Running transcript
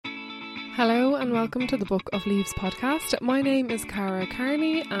Hello and welcome to the Book of Leaves podcast. My name is Cara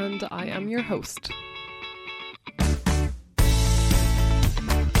Carney and I am your host.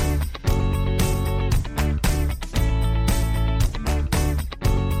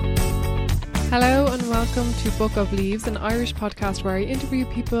 Hello and welcome to Book of Leaves, an Irish podcast where I interview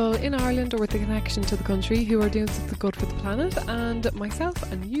people in Ireland or with a connection to the country who are doing something good for the planet, and myself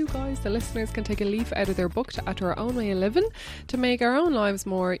and you guys, the listeners, can take a leaf out of their book to add to our own way of living to make our own lives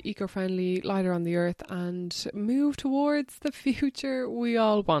more eco-friendly, lighter on the earth, and move towards the future we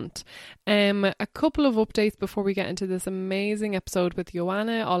all want. A couple of updates before we get into this amazing episode with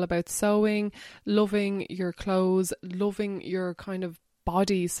Joanna, all about sewing, loving your clothes, loving your kind of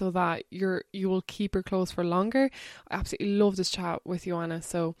body so that you will keep your clothes for longer. I absolutely love this chat with Joanna,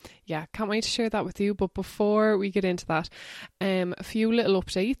 so yeah, can't wait to share that with you. But before we get into that, a few little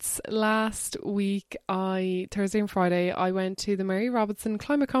updates. Last week, Thursday and Friday, I went to the Mary Robinson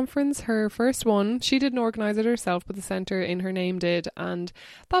Climate Conference, her first one. She didn't organise it herself, but the centre in her name did, and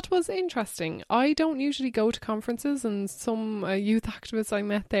that was interesting. I don't usually go to conferences, and some youth activists I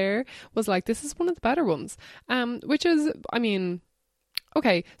met there was like, this is one of the better ones, which is, I mean,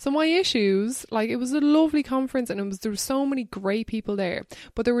 okay, so my issues, like, it was a lovely conference and there were so many great people there,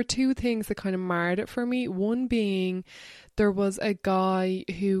 but there were two things that kind of marred it for me. One being, there was a guy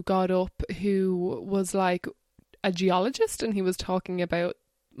who got up who was like a geologist, and he was talking about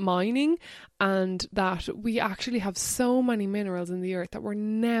mining and that we actually have so many minerals in the earth that we're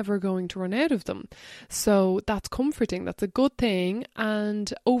never going to run out of them. So that's comforting, that's a good thing.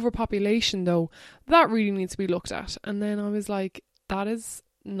 And overpopulation, though, that really needs to be looked at. And then I was like, that is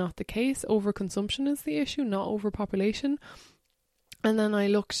not the case. Overconsumption is the issue, not overpopulation. And then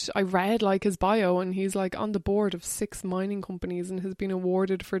I read like his bio, and he's like on the board of 6 mining companies and has been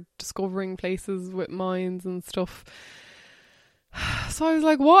awarded for discovering places with mines and stuff. So I was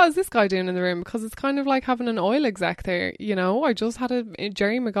like, what is this guy doing in the room? Because it's kind of like having an oil exec there, you know. I just had a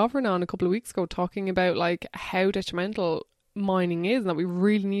Jerry McGovern on a couple of weeks ago talking about like how detrimental mining is and that we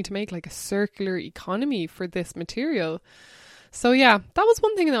really need to make like a circular economy for this material. So yeah, that was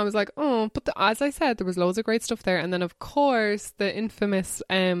one thing, and I was like, oh, but as I said, there was loads of great stuff there. And then of course the infamous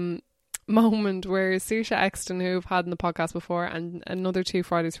moment where Saoirse Exton, who I've had in the podcast before, and another 2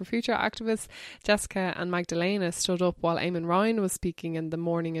 Fridays for Future activists, Jessica and Magdalena, stood up while Eamon Ryan was speaking in the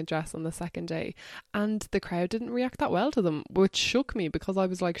morning address on the second day, and the crowd didn't react that well to them, which shook me because I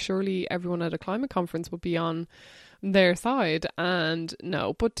was like, surely everyone at a climate conference would be on their side. And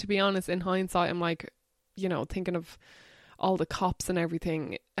no, but to be honest, in hindsight, I'm like, you know, thinking of all the cops and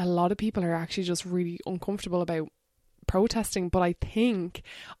everything, a lot of people are actually just really uncomfortable about protesting. But I think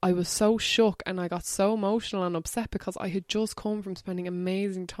I was so shook and I got so emotional and upset because I had just come from spending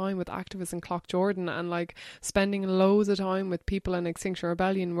amazing time with activists in Cloughjordan and like spending loads of time with people in Extinction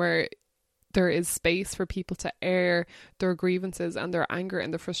Rebellion, where there is space for people to air their grievances and their anger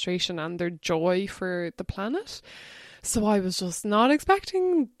and their frustration and their joy for the planet. So I was just not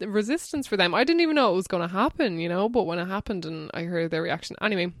expecting resistance for them. I didn't even know it was going to happen, you know, but when it happened and I heard their reaction.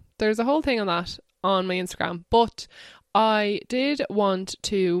 Anyway, there's a whole thing on that on my Instagram, but I did want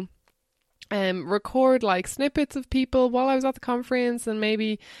to record like snippets of people while I was at the conference, and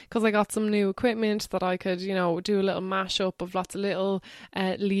maybe because I got some new equipment that I could, you know, do a little mashup of lots of little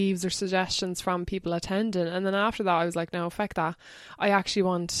leaves or suggestions from people attending. And then after that I was like, no, fuck that, I actually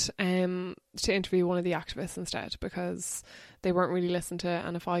want to interview one of the activists instead, because they weren't really listened to,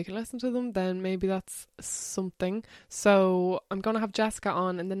 and if I can listen to them, then maybe that's something. So I'm going to have Jessica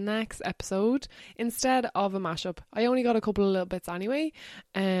on in the next episode instead of a mashup. I only got a couple of little bits anyway,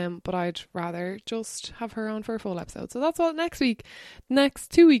 but I'd rather just have her on for a full episode. So that's what next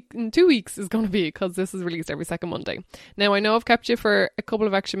 2 weeks is going to be, because this is released every second Monday. Now I know I've kept you for a couple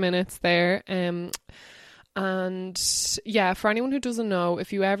of extra minutes there, and yeah, for anyone who doesn't know,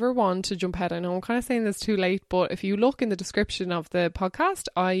 if you ever want to jump ahead, I know I'm kind of saying this too late, but if you look in the description of the podcast,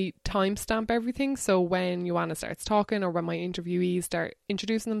 I timestamp everything. So when Joanna starts talking or when my interviewees start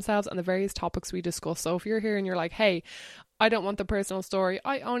introducing themselves and the various topics we discuss. So if you're here and you're like, hey, I don't want the personal story,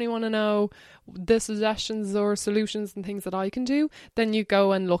 I only want to know the suggestions or solutions and things that I can do, then you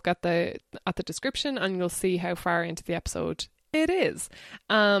go and look at the description and you'll see how far into the episode it is.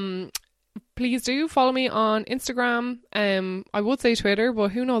 Please do follow me on Instagram. I would say Twitter,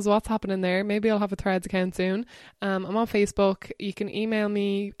 but who knows what's happening there. Maybe I'll have a Threads account soon. I'm on Facebook. You can email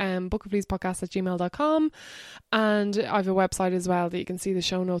me, bookofleavespodcast@gmail.com, and I have a website as well that you can see the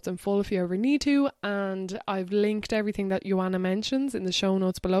show notes in full if you ever need to. And I've linked everything that Joanna mentions in the show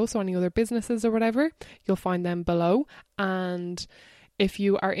notes below, so any other businesses or whatever, you'll find them below. And if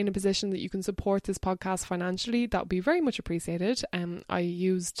you are in a position that you can support this podcast financially, that would be very much appreciated. I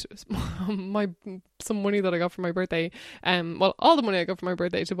used some money that I got for my birthday, all the money I got for my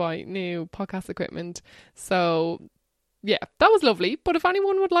birthday to buy new podcast equipment. So yeah, that was lovely. But if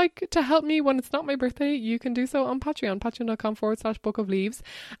anyone would like to help me when it's not my birthday, you can do so on Patreon, patreon.com/Book of Leaves.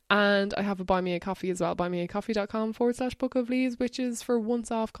 And I have a Buy Me a Coffee as well, buymeacoffee.com/Book of Leaves, which is for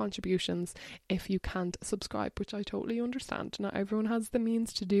once-off contributions if you can't subscribe, which I totally understand. Not everyone has the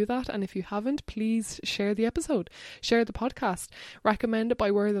means to do that. And if you haven't, please share the episode, share the podcast, recommend it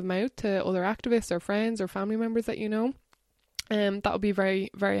by word of mouth to other activists or friends or family members that you know. That would be very,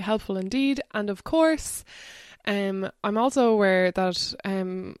 very helpful indeed. And of course, I'm also aware that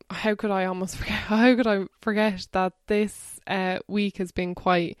how could I forget that this week has been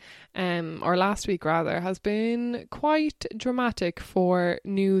quite or last week rather has been quite dramatic for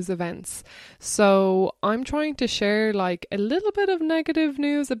news events. So I'm trying to share like a little bit of negative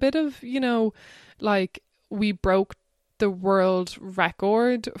news, a bit of, like we broke the world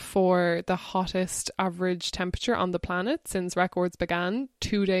record for the hottest average temperature on the planet since records began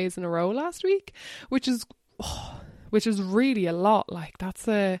 2 days in a row last week, which is really a lot. Like it's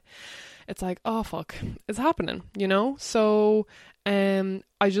like, oh fuck, it's happening, So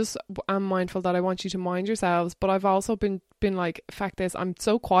I just am mindful that I want you to mind yourselves, but I've also been like, fact this, I'm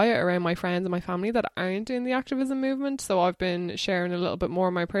so quiet around my friends and my family that aren't in the activism movement, so I've been sharing a little bit more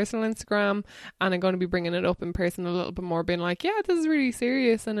on my personal Instagram, and I'm going to be bringing it up in person a little bit more, being like, yeah, this is really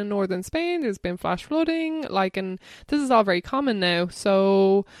serious, and in northern Spain there's been flash flooding, and this is all very common now.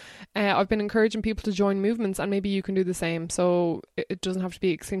 So I've been encouraging people to join movements, and maybe you can do the same. So it doesn't have to be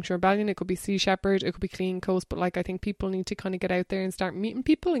Extinction Rebellion, it could be Sea Shepherd, it could be Clean Coast, but I think people need to kind of get out there and start meeting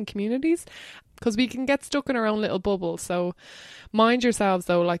people in communities, because we can get stuck in our own little bubble. So mind yourselves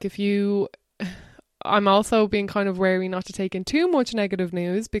though, I'm also being kind of wary not to take in too much negative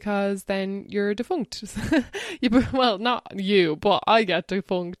news, because then you're defunct. Well, not you, but I get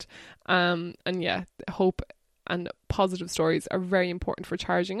defunct. And yeah, hope and positive stories are very important for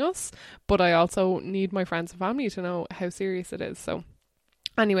charging us, but I also need my friends and family to know how serious it is. So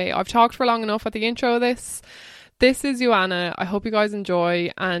anyway, I've talked for long enough at the intro of this. This is Joanna. I hope you guys enjoy,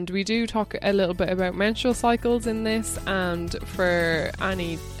 and we do talk a little bit about menstrual cycles in this, and for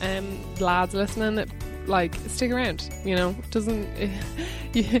any lads listening, stick around,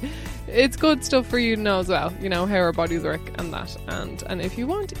 it's good stuff for you to know as well, how our bodies work and that, and if you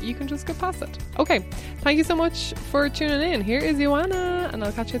want, you can just get past it. Okay, thank you so much for tuning in. Here is Joanna, and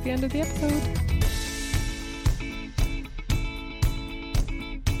I'll catch you at the end of the episode.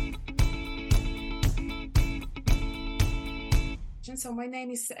 So my name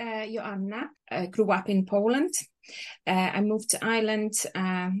is Joanna. I grew up in Poland. I moved to Ireland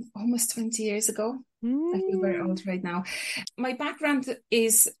almost 20 years ago. I feel very old right now. My background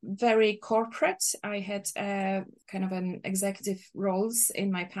is very corporate. I had kind of an executive roles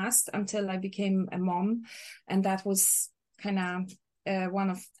in my past until I became a mom. And that was kind of one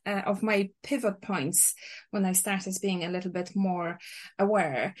of my pivot points when I started being a little bit more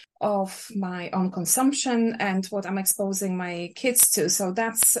aware of my own consumption and what I'm exposing my kids to. So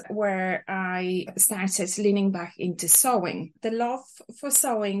that's where I started leaning back into sewing. The love for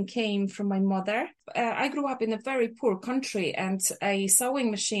sewing came from my mother. I grew up in a very poor country, and a sewing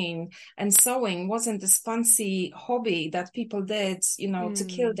machine and sewing wasn't this fancy hobby that people did, to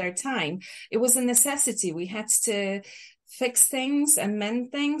kill their time. It was a necessity. We had to fix things and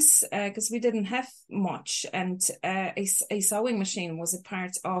mend things because we didn't have much, and a sewing machine was a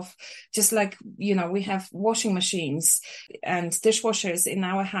part of, just like we have washing machines and dishwashers in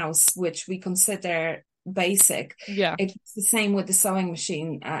our house, which we consider basic. Yeah, it's the same with the sewing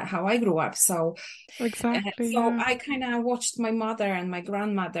machine, how I grew up. So exactly. I kind of watched my mother and my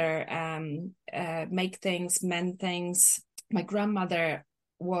grandmother make things, mend things. My grandmother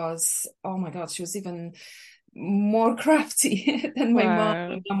was, oh my god, she was even more crafty than my mom.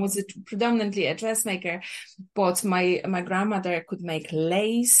 My mom was predominantly a dressmaker, but my grandmother could make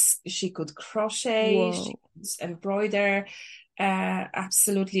lace, she could crochet, she could embroider,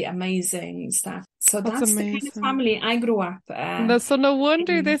 absolutely amazing stuff. So that's the kind of family I grew up. So no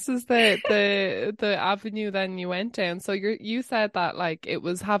wonder this is the avenue then you went down. So you said that it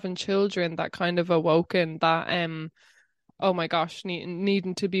was having children that kind of awoken that oh my gosh,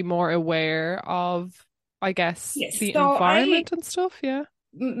 needing to be more aware of, I guess, the environment and stuff, yeah?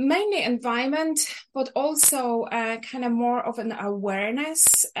 Mainly environment, but also kind of more of an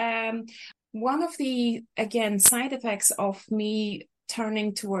awareness. One of the, again, side effects of me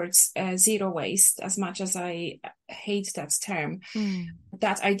turning towards zero waste as much as I hate that term,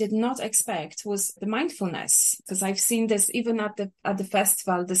 that I did not expect was the mindfulness, because I've seen this even at the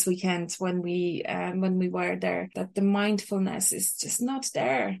festival this weekend when we were there, that the mindfulness is just not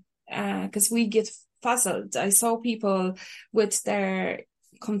there, because we get puzzled. I saw people with their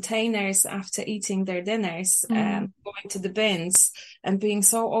containers after eating their dinners, going to the bins and being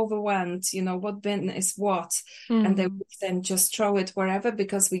so overwhelmed, what bin is what, and they would then just throw it wherever,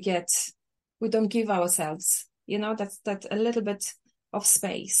 because we don't give ourselves, that a little bit of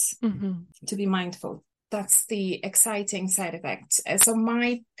space to be mindful. That's the exciting side effect. So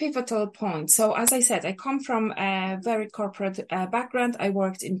my pivotal point. So as I said, I come from a very corporate background. I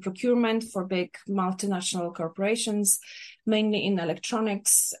worked in procurement for big multinational corporations, mainly in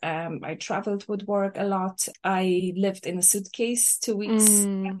electronics. I traveled with work a lot. I lived in a suitcase 2 weeks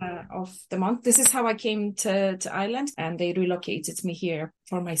of the month. This is how I came to Ireland, and they relocated me here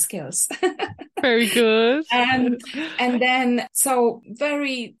for my skills. Very good. And then, so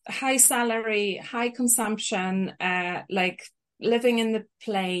very high salary, high consumption, like living in the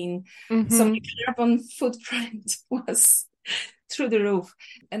plane. So my carbon footprint was through the roof.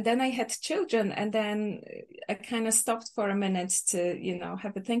 And then I had children, and then I kind of stopped for a minute to,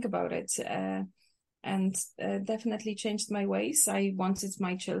 have a think about it. And definitely changed my ways. I wanted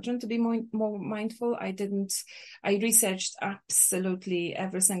my children to be more mindful. I researched absolutely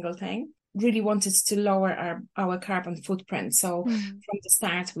every single thing. Really wanted to lower our carbon footprint. So from the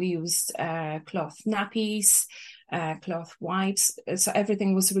start, we used cloth nappies, cloth wipes. So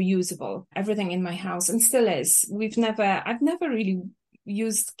everything was reusable, everything in my house, and still is. I've never really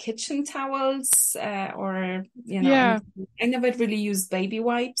used kitchen towels or, I never really used baby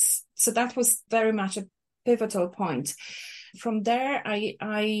wipes. So that was very much a pivotal point. From there,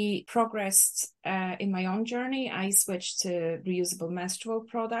 I progressed in my own journey. I switched to reusable menstrual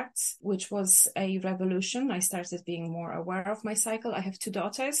products, which was a revolution. I started being more aware of my cycle. I have 2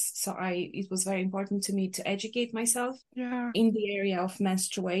 daughters, so it was very important to me to educate myself in the area of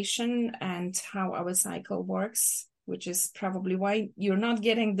menstruation and how our cycle works, which is probably why you're not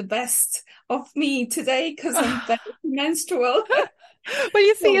getting the best of me today, because I'm very menstrual. Well,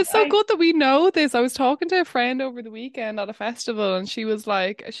 you see, it's so good that we know this. I was talking to a friend over the weekend at a festival, and she was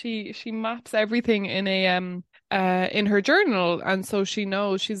like, she maps everything in in her journal, and so she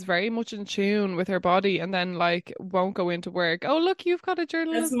knows she's very much in tune with her body, and then like won't go into work. Oh, look, you've got a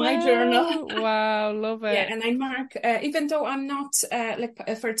journal. That's as my well. journal. Wow, love it. Yeah, and I mark, even though I'm not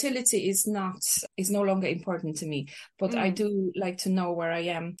fertility is no longer important to me, but I do like to know where I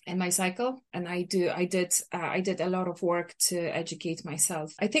am in my cycle, and I did a lot of work to educate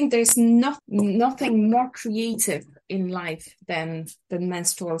myself. I think there's nothing more creative in life than the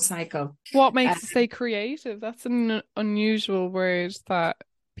menstrual cycle. What makes you say creative? That's an unusual word that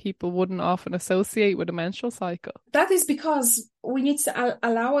people wouldn't often associate with a menstrual cycle. That is because we need to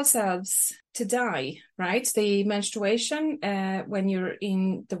allow ourselves to die, right? The menstruation, when you're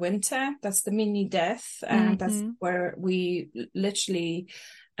in the winter, that's the mini death, and that's where we literally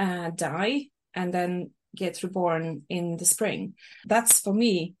die and then get reborn in the spring. That's, for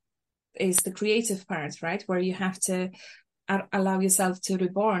me, is the creative part, right? Where you have to allow yourself to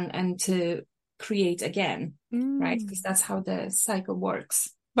reborn and to create again, right? Because that's how the cycle works.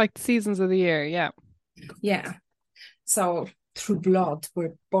 Like the seasons of the year, yeah. Yeah. So through blood,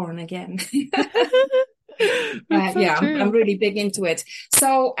 we're born again. I'm really big into it.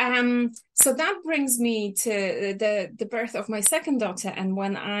 So that brings me to the birth of my second daughter, and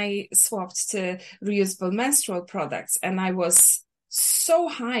when I swapped to reusable menstrual products, and I was so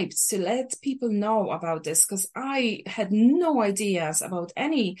hyped to let people know about this, because I had no ideas about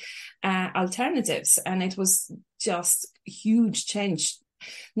any alternatives, and it was just a huge change.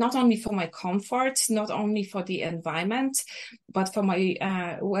 Not only for my comfort, not only for the environment, but for my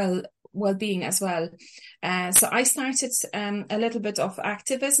well-being as well. So I started a little bit of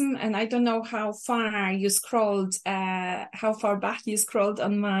activism, and I don't know how far back you scrolled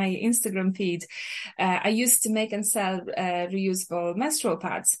on my Instagram feed. I used to make and sell reusable menstrual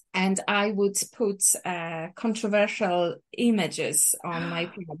pads, and I would put controversial images on my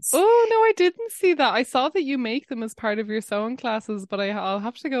pads. Oh, no, I didn't see that. I saw that you make them as part of your sewing classes, but I'll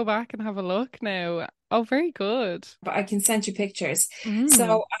have to go back and have a look now. Oh, very good. But I can send you pictures.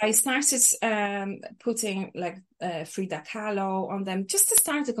 So I started putting like Frida Kahlo on them just to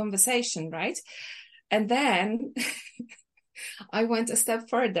start a conversation, right? And then I went a step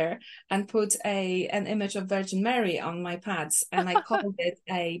further and put an image of Virgin Mary on my pads, and I called it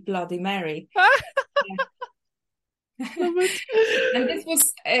a Bloody Mary. Love it. And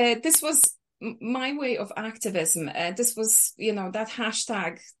this was my way of activism. This was, that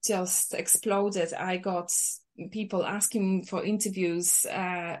hashtag just exploded. I got people asking for interviews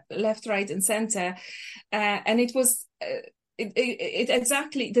left, right, and center, and it was.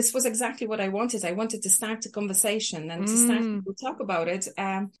 This was exactly what I wanted. I wanted to start a conversation and to start to talk about it.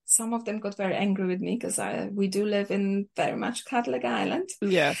 Some of them got very angry with me because we do live in very much Catholic Ireland.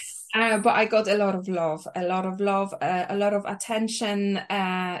 Yes. But I got a lot of love, a lot of attention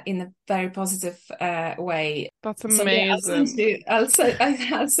in a very positive way. That's amazing. So yeah,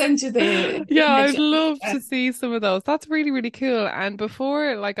 I'll send you the yeah, image. I'd love to see some of those. That's really, really cool. And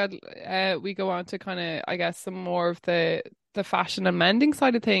before we go on to kind of, I guess, some more of the fashion and mending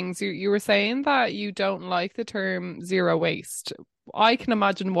side of things, you were saying that you don't like the term zero waste. I can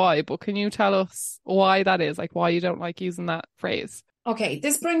imagine why, but can you tell us why that is? Like why you don't like using that phrase? Okay,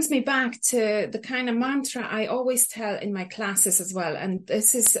 this brings me back to the kind of mantra I always tell in my classes as well. And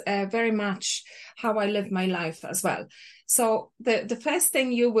this is very much how I live my life as well. So the first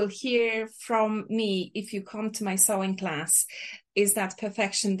thing you will hear from me if you come to my sewing class is that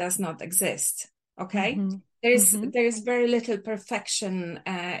perfection does not exist. Okay? Mm-hmm. There's very little perfection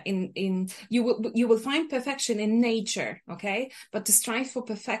in you will find perfection in nature, okay? But to strive for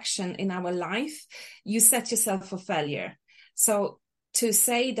perfection in our life, you set yourself for failure. So to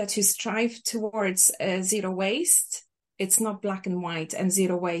say that you strive towards zero waste, it's not black and white, and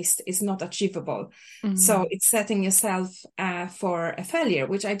zero waste is not achievable. So it's setting yourself for a failure,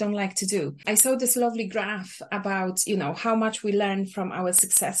 which I don't like to do. I saw this lovely graph about, how much we learn from our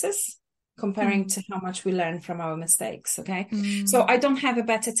successes comparing to how much we learn from our mistakes. Okay. So I don't have a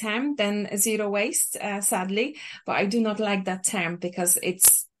better term than zero waste, sadly, but I do not like that term because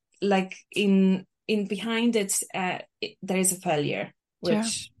it's like in behind it, there is a failure,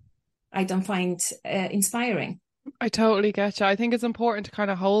 which I don't find inspiring. I totally get you. I think it's important to kind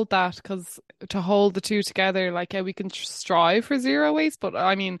of hold that, because to hold the two together, like, we can strive for zero waste, but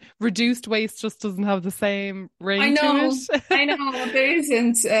I mean, reduced waste just doesn't have the same ring to it. I know there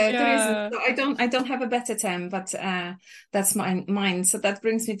isn't. There isn't. So I don't have a better term, but that's mine. So that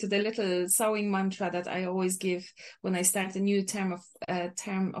brings me to the little sewing mantra that I always give when I start a new term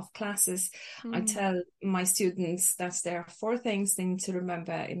of classes. I tell my students that there are 4 things they need to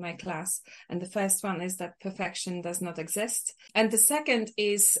remember in my class, and the first one is that perfection does not exist, and the second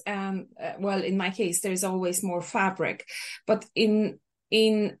is well, in my case, there is always more fabric, but in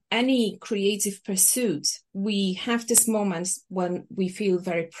any creative pursuit, we have this moment when we feel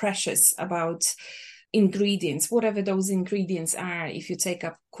very precious about ingredients, whatever those ingredients are. If you take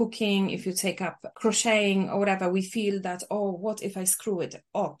up cooking, if you take up crocheting or whatever, we feel that, oh, what if I screw it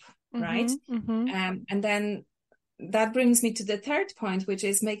up, right? And then that brings me to the third point, which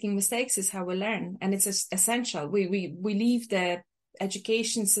is making mistakes is how we learn, and it's essential. We leave the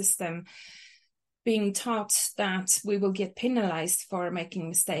education system being taught that we will get penalized for making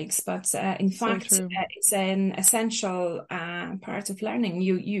mistakes, but in fact, it's an essential part of learning.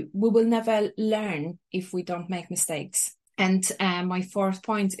 We will never learn if we don't make mistakes. And my fourth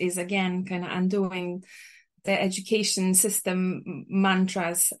point is, again, kind of undoing the education system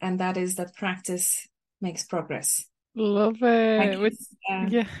mantras, and that is that practice makes progress. Love it.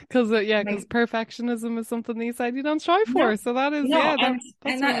 Because perfectionism is something you said you don't strive for. So that is,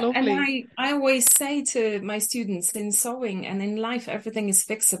 that's lovely. And I always say to my students, in sewing and in life, everything is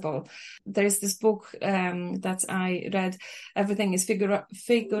fixable. There's this book that I read, Everything is Figurable.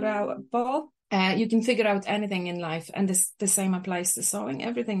 You can figure out anything in life, and the same applies to sewing.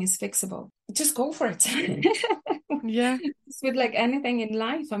 Everything is fixable. Just go for it. Yeah. With like anything in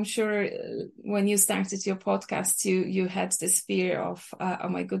life, I'm sure when you started your podcast, you had this fear of, oh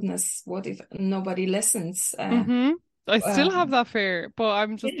my goodness, what if nobody listens? I still have that fear, but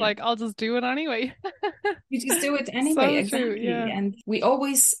I'm just like, I'll just do it anyway. You just do it anyway. So exactly. True, yeah. And we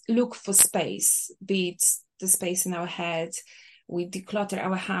always look for space, be it the space in our head. We declutter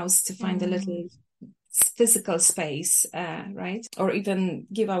our house to find a little physical space, right? Or even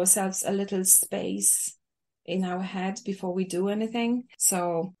give ourselves a little space in our head before we do anything.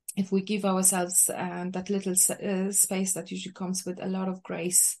 So if we give ourselves that little space, that usually comes with a lot of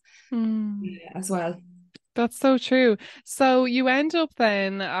grace as well. That's so true. So you end up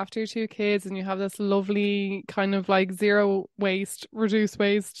then, after 2 kids, and you have this lovely kind of like zero waste, reduce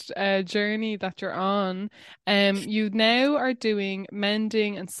waste journey that you're on. You now are doing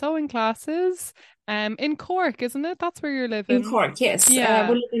mending and sewing classes. In Cork, isn't it? That's where you're In living. Cork, yes. We Yeah.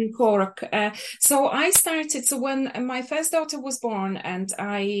 live in Cork. So when my first daughter was born and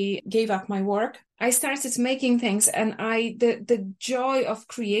I gave up my work, I started making things, and the joy of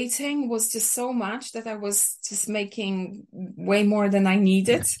creating was just so much that I was just making way more than I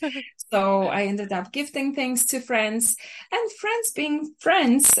needed. So I ended up gifting things to friends, and friends,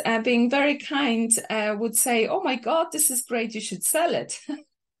 being very kind, would say, "Oh my God, this is great. You should sell it."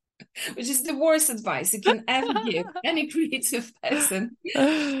 Which is the worst advice you can ever give any creative person.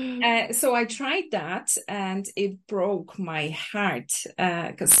 So I tried that, and it broke my heart,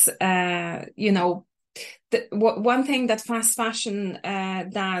 because one thing that fast fashion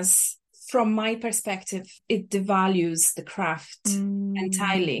does, from my perspective, it devalues the craft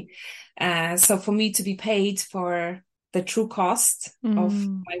entirely. So for me to be paid for the true cost of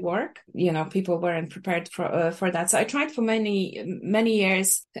my work, people weren't prepared for that. So I tried for many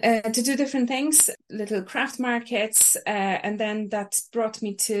years to do different things, little craft markets, and then that brought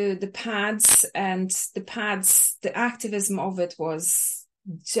me to the pads. And the activism of it was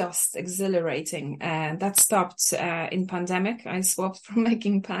just exhilarating. That stopped in pandemic. I swapped from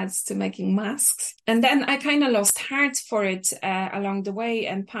making pads to making masks, and then I kind of lost heart for it along the way.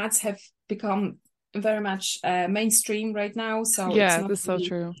 And pads have become very much mainstream right now, so it's Yeah, not that's so really,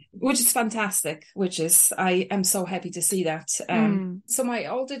 true. which is fantastic. I am so happy to see that. So my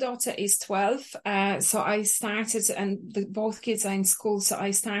older daughter is 12, so I started, and both kids are in school, so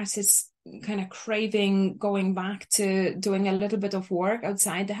I started kind of craving going back to doing a little bit of work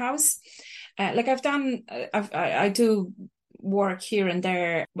outside the house. Like I do work here and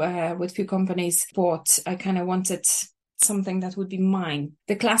there with few companies, but I kind of wanted something that would be mine.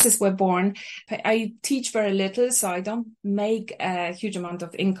 The classes were born. I teach very little, so I don't make a huge amount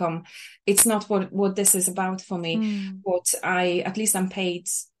of income. It's not what this is about for me, but at least I'm paid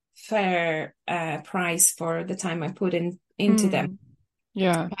fair price for the time I put into them.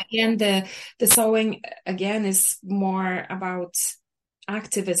 Yeah. But again, the sewing again is more about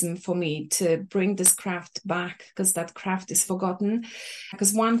activism for me, to bring this craft back, because that craft is forgotten.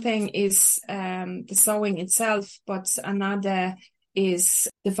 Because one thing is the sewing itself, but another is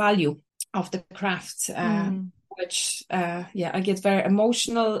the value of the craft, which I get very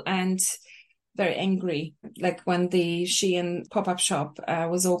emotional and very angry. Like when the Shein pop-up shop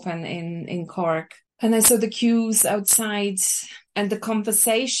was open in Cork, and I saw the queues outside and the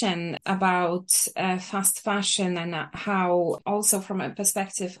conversation about fast fashion, and how also from a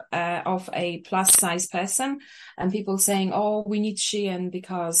perspective of a plus size person, and people saying, oh, we need Shein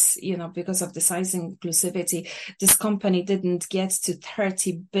because of the size inclusivity. This company didn't get to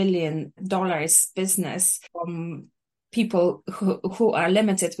 $30 billion business from people who are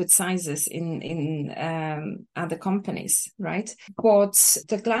limited with sizes in other companies, right? But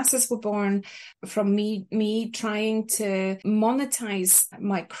the glasses were born from me trying to monetize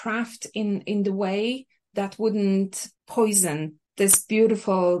my craft in the way that wouldn't poison this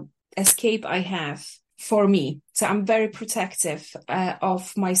beautiful escape I have for me. So I'm very protective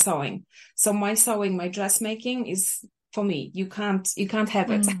of my sewing. So my sewing, my dressmaking is for me. You can't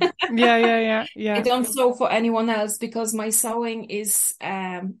have it. Yeah. I don't sew for anyone else, because my sewing is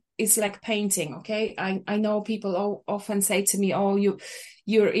like painting. Okay, I know people often say to me, "Oh,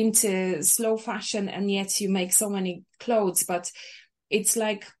 you're into slow fashion and yet you make so many clothes," but it's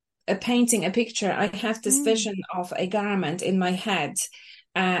like a painting, a picture. I have this vision of a garment in my head.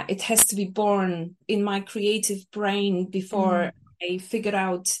 It has to be born in my creative brain before I figure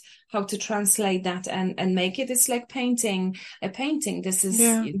out how to translate that and make it. It's like painting a painting. This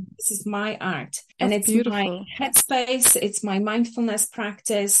is my art. And That's it's beautiful. my headspace. It's my mindfulness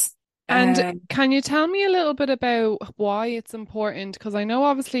practice. And can you tell me a little bit about why it's important? Because I know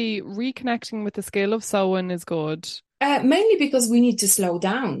obviously reconnecting with the skill of sewing is good. Mainly because we need to slow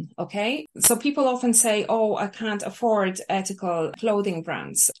down, okay? So people often say, oh, I can't afford ethical clothing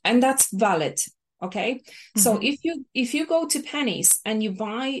brands. And that's valid, okay? So if you go to Penny's and you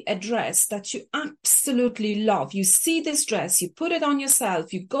buy a dress that you absolutely love, you see this dress, you put it on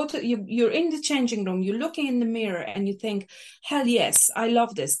yourself, you're in the changing room, you're looking in the mirror and you think, hell yes, I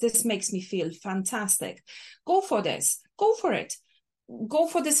love this. This makes me feel fantastic. Go for this. Go for it. Go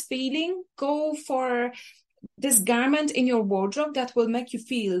for this feeling. Go for this garment in your wardrobe that will make you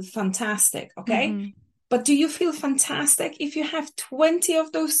feel fantastic, okay? But do you feel fantastic if you have 20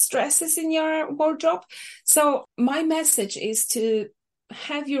 of those dresses in your wardrobe? So my message is to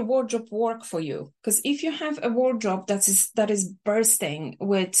have your wardrobe work for you, because if you have a wardrobe that is bursting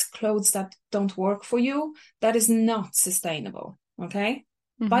with clothes that don't work for you, that is not sustainable, okay?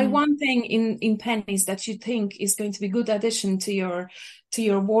 Buy one thing in pennies that you think is going to be good addition to your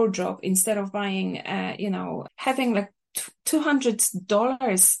wardrobe, instead of buying, having like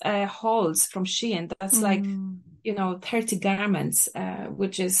 $200 hauls from Shein. That's like, 30 garments,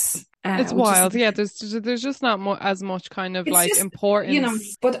 which is it's wild. Yeah, there's just not as much kind of like just,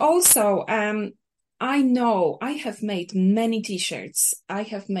 importance. But also, I know I have made many t-shirts. I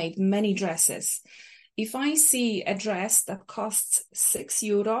have made many dresses. If I see a dress that costs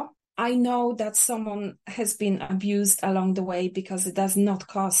 €6, I know that someone has been abused along the way, because it does not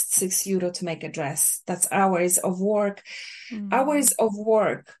cost €6 to make a dress. That's hours of work,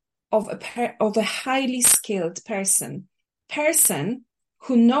 of a highly skilled person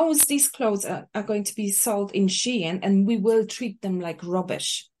who knows these clothes are going to be sold in Shein, and we will treat them like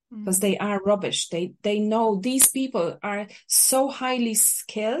rubbish. Because they are rubbish. They know these people are so highly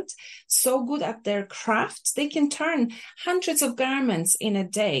skilled, so good at their craft. They can turn hundreds of garments in a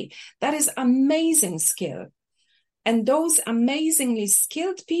day. That is amazing skill. And those amazingly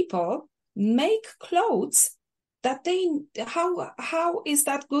skilled people make clothes that how is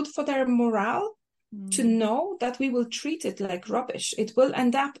that good for their morale? To know that we will treat it like rubbish. It will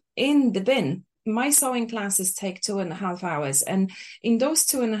end up in the bin. My sewing classes take 2.5 hours, and in those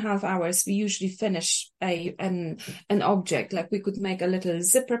 2.5 hours, we usually finish an object. Like we could make a little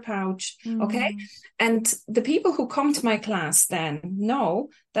zipper pouch, okay? And the people who come to my class then know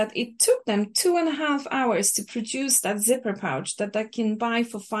that it took them 2.5 hours to produce that zipper pouch that they can buy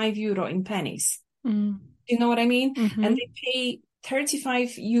for €5 in pennies. You know what I mean? And they pay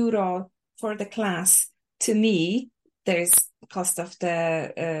 €35 for the class. To me, there's cost of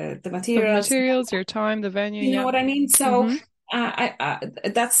the materials, your time, the venue. You know what I mean? So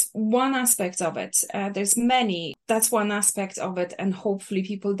that's one aspect of it. There's many. That's one aspect of it, and hopefully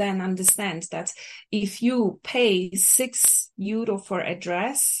people then understand that if you pay €6 for a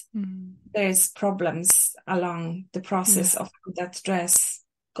dress, there's problems along the process of that dress.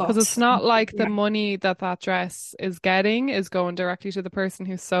 Because it's not like the money that dress is getting is going directly to the person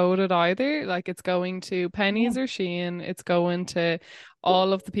who sewed it either. Like it's going to Pennies or Shein, it's going to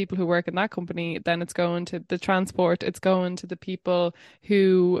all of the people who work in that company, then it's going to the transport, it's going to the people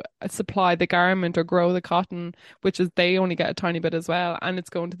who supply the garment or grow the cotton, which is they only get a tiny bit as well, and it's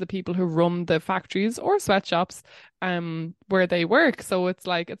going to the people who run the factories or sweatshops where they work. So it's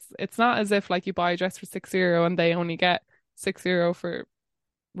like it's not as if like you buy a dress for €6 and they only get €6 for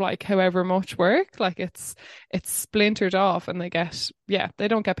like however much work. Like it's splintered off, and they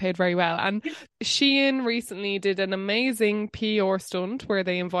don't get paid very well. And Shein recently did an amazing PR stunt where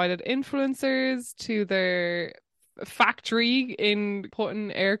they invited influencers to their factory, in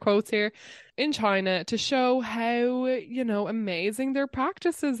putting air quotes here, in China, to show how amazing their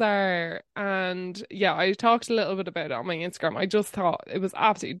practices are. And I talked a little bit about it on my Instagram. I just thought it was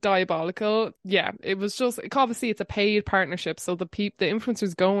absolutely diabolical. It was just, obviously it's a paid partnership, so the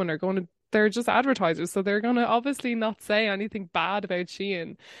influencers are going to, they're just advertisers, so they're going to obviously not say anything bad about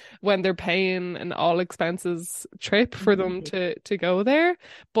Shein when they're paying an all expenses trip for them to go there.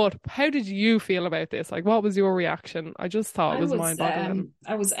 But how did you feel about this? Like, what was your reaction? I just thought it was mind-boggling.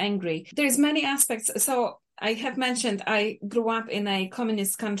 I was angry. There's many aspects. So I have mentioned I grew up in a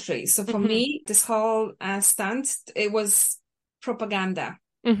communist country. So for me, this whole stunt, it was propaganda.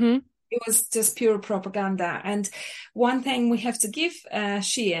 It was just pure propaganda. And one thing we have to give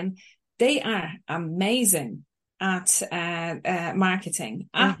Shein, they are amazing at marketing,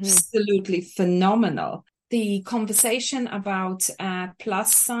 absolutely phenomenal. The conversation about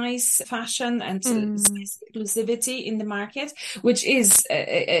plus size fashion and size inclusivity in the market, which is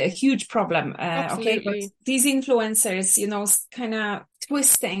a huge problem. Okay, but these influencers, kind of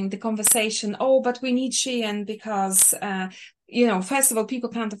twisting the conversation. Oh, but we need Shein because, first of all, people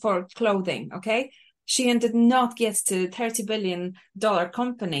can't afford clothing. Okay. Shein did not get to $30 billion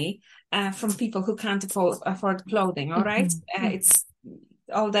company from people who can't afford clothing. All right. It's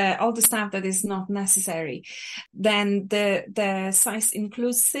all the stuff that is not necessary. Then the size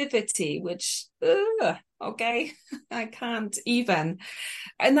inclusivity, which, okay, I can't even.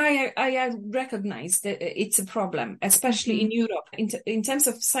 And I recognize that it's a problem, especially in Europe. In terms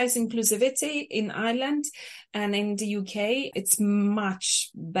of size inclusivity in Ireland and in the UK, it's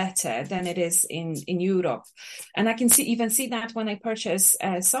much better than it is in Europe. And I can see that when I purchase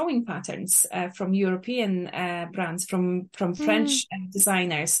sewing patterns from European brands, from French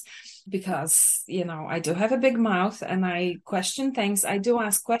designers. Because, I do have a big mouth and I question things. I do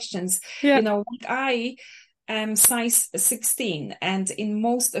ask questions. I am size 16, and in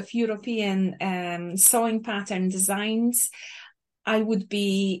most of European sewing pattern designs, I would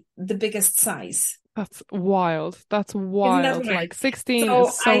be the biggest size. That's wild. That's Isn't that wild. right? Like 16 is So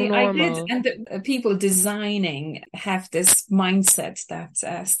so I did, normal. and the people designing have this mindset that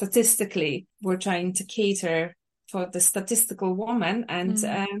statistically we're trying to cater for the statistical woman, and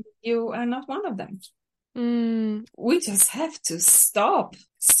Mm. you are not one of them. Mm. We just have to stop,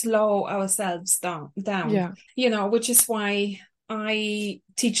 slow ourselves down, Yeah. which is why I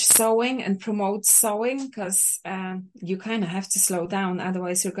teach sewing and promote sewing, because you kind of have to slow down,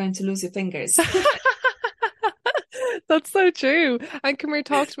 otherwise you're going to lose your fingers. That's so true. And come here,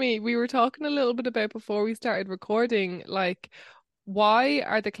 talk to me. We were talking a little bit about before we started recording, like, why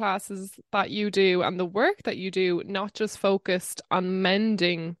are the classes that you do and the work that you do not just focused on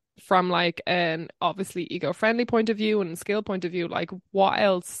mending from like an obviously eco-friendly point of view and skill point of view? Like, what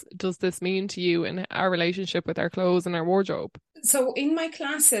else does this mean to you in our relationship with our clothes and our wardrobe? So in my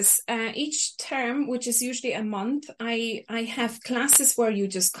classes, each term, which is usually a month, I have classes where you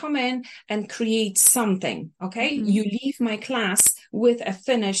just come in and create something. Okay, Hmm. you leave my class with a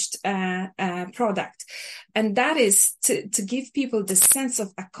finished product, and that is to give people the sense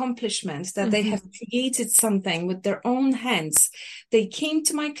of accomplishment that they have Hmm. created something with their own hands. They came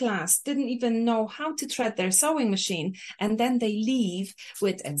to my class, didn't even know how to thread their sewing machine, and then they leave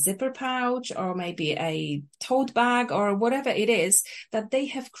with a zipper pouch or maybe a tote bag or whatever it is that they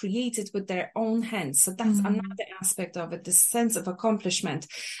have created with their own hands. So that's another Mm. aspect of it, the sense of accomplishment.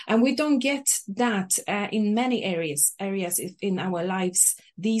 And we don't get that in many areas in our lives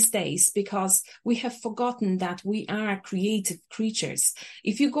these days, because we have forgotten that we are creative creatures.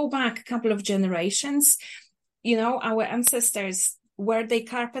 If you go back a couple of generations, our ancestors, were they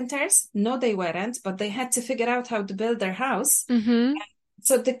carpenters? No, they weren't, but they had to figure out how to build their house. Hmm.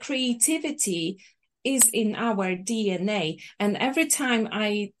 So the creativity is in our DNA. And every time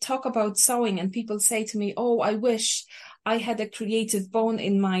I talk about sewing and people say to me, oh, I wish I had a creative bone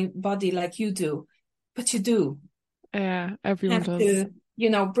in my body like you do. But you do Yeah, everyone have does.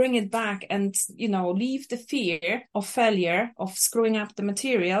 to, bring it back and, leave the fear of failure, of screwing up the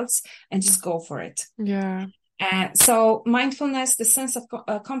materials, and just go for it. Yeah. So mindfulness, the sense of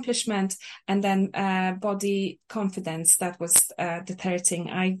accomplishment, and then body confidence. That was the third thing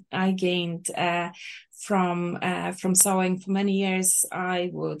I gained from sewing. For many years,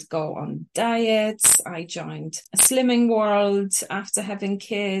 I would go on diets. I joined a slimming world after having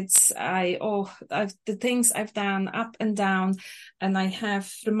kids. The things I've done up and down, and I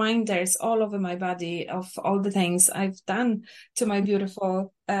have reminders all over my body of all the things I've done to my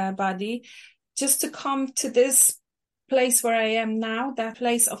beautiful body, just to come to this place where I am now, that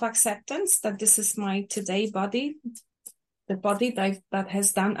place of acceptance that this is my today body, the body that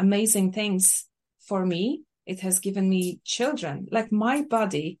has done amazing things for me. It has given me children. Like, my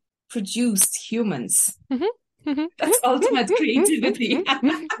body produced humans. Hmm. Hmm. That's ultimate creativity.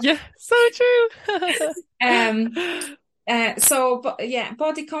 Yeah, so true. um,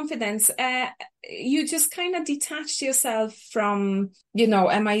 body confidence. You just kind of detached yourself from,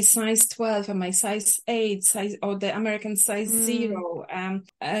 am I size 12? Am I size 8? Or the American size Mm.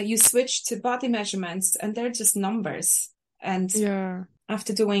 0? You switch to body measurements, and they're just numbers. And Yeah.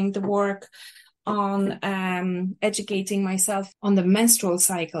 after doing the work on educating myself on the menstrual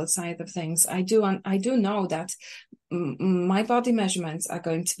cycle side of things, I do know that my body measurements are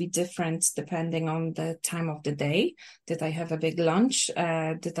going to be different depending on the time of the day. Did I have a big lunch?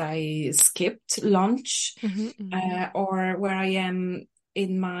 Did I skipped lunch? Hmm. Hmm. Or where I am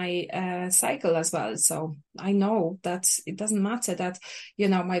in my cycle as well. So I know that it doesn't matter that,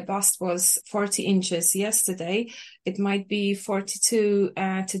 my bust was 40 inches yesterday. It might be 42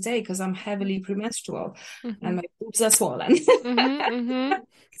 today, because I'm heavily premenstrual and Hmm. my boobs are swollen. Hmm. Hmm.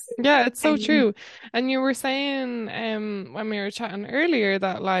 Yeah, it's so And true. And you were saying when we were chatting earlier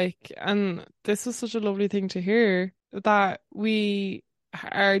that like, and this was such a lovely thing to hear, that we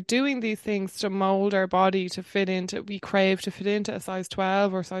are doing these things to mold our body to fit into, we crave to fit into a size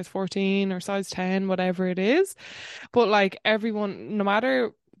 12 or size 14 or size 10, whatever it is. But like everyone, no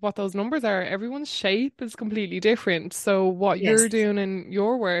matter what those numbers are, everyone's shape is completely different. So what yes. you're doing in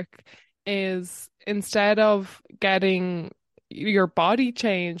your work is, instead of getting your body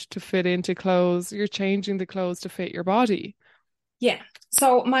changed to fit into clothes, you're changing the clothes to fit your body. Yeah.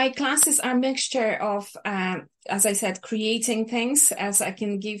 So my classes are a mixture of, as I said, creating things, as I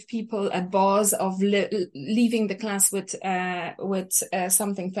can give people a buzz of leaving the class with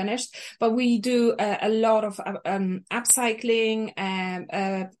something finished. But we do a lot of upcycling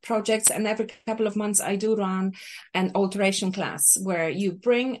projects, and every couple of months I do run an alteration class where you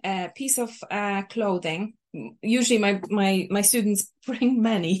bring a piece of clothing. Usually my students bring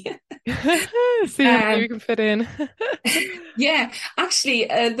many. See how many Um, we can fit in. yeah, actually,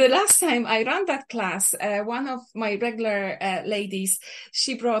 the last time I ran that class, one of my regular ladies,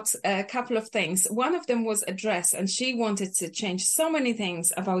 she brought a couple of things. One of them was a dress, and she wanted to change so many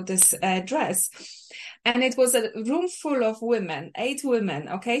things about this dress. And it was a room full of women, 8 women.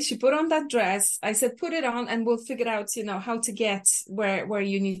 Okay, she put on that dress. I said, put it on, and we'll figure out, how to get where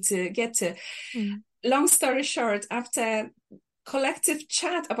you need to get to. Mm. Long story short, after collective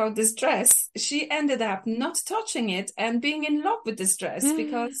chat about this dress, she ended up not touching it and being in love with this dress Mm.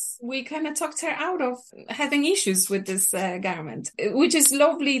 because we kind of talked her out of having issues with this garment, which is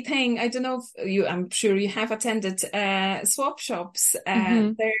lovely thing. I don't know if I'm sure you have attended swap shops.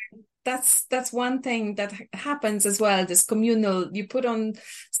 Mhm. That's one thing that happens as well. This communal, you put on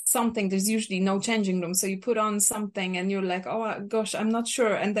something, there's usually no changing room, so you put on something and you're like, oh gosh, I'm not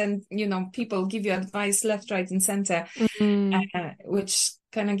sure, and then people give you advice left, right, and center, Mm. which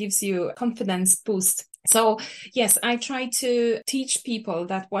kind of gives you a confidence boost. So yes, I try to teach people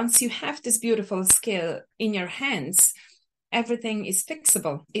that once you have this beautiful skill in your hands, everything is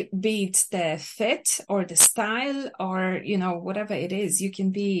fixable. Be it the fit or the style or, whatever it is, you can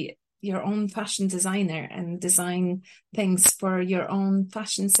be your own fashion designer and design things for your own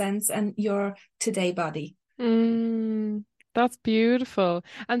fashion sense and your today body. Mm. That's beautiful.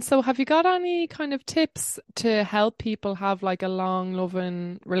 And so have you got any kind of tips to help people have like a long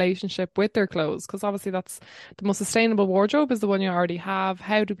loving relationship with their clothes? Because obviously that's the most sustainable wardrobe is the one you already have.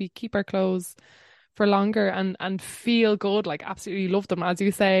 How do we keep our clothes for longer and feel good, like absolutely love them, as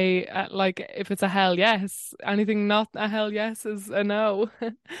you say, like if it's a hell yes, anything not a hell yes is a no.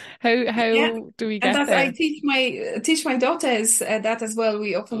 Yeah, How do we and get that I there? teach my daughters that as well.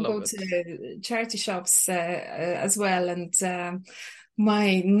 We often Love go it. to charity shops as well, and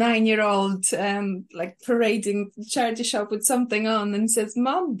my 9-year-old like parading charity shop with something on and says,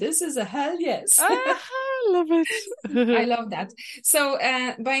 "Mom, this is a hell yes." Ah, love I it. love that. So,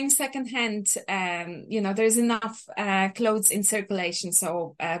 buying secondhand, there's enough clothes in circulation.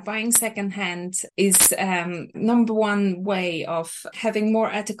 So, buying secondhand is number one way of having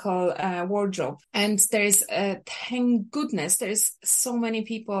more ethical wardrobe. And there's, thank goodness, there's so many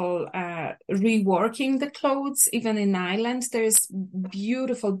people reworking the clothes. Even in Ireland, there's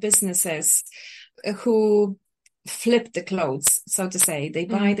beautiful businesses who flip the clothes, so to say. They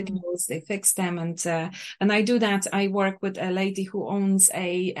buy the Mm. clothes, they fix them, and I do that. I work with a lady who owns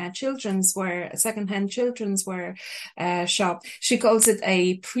a secondhand children's wear shop. She calls it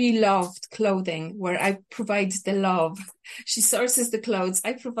a pre-loved clothing, where I provide the love. She sources the clothes,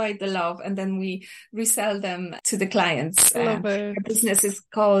 I provide the love, and then we resell them to the clients. Love Her it. business is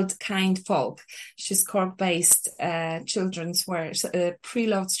called Kind Folk. She's Cork-based children's wear,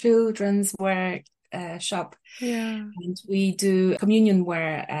 pre-loved children's wear shop, Yeah. and we do communion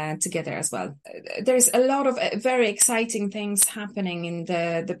wear together as well. There's a lot of very exciting things happening in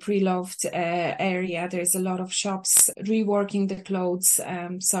the pre-loved area. There's a lot of shops reworking the clothes.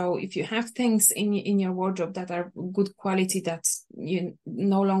 So if you have things in your wardrobe that are good quality that you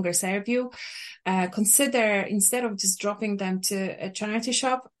no longer serve you, consider, instead of just dropping them to a charity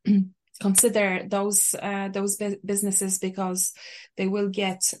shop, consider those businesses, because they will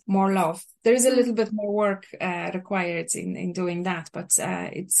get more love. There is a little bit more work required in doing that, but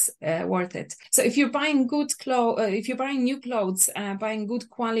it's worth it. So if you're buying if you're buying new clothes, buying good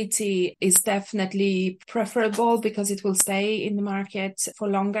quality is definitely preferable, because it will stay in the market for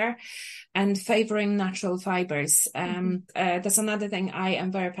longer. And favoring natural fibers. That's another thing I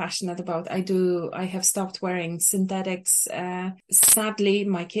am very passionate about. I have stopped wearing synthetics. Sadly,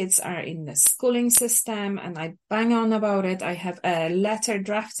 my kids are in the schooling system and I bang on about it. I have a letter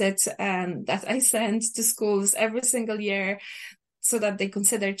drafted that I send to schools every single year, so that they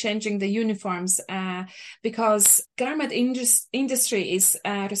consider changing the uniforms, because garment industry is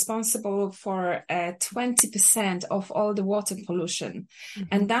responsible for 20% of all the water pollution. Mm-hmm.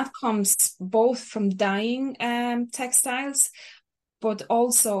 And that comes both from dyeing textiles, but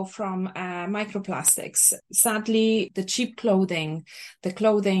also from microplastics. Sadly, the cheap clothing,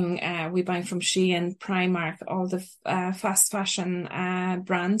 we buy from Shein, Primark, all the fast fashion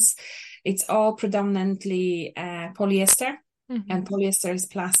brands, it's all predominantly polyester. Mm-hmm. And polyester is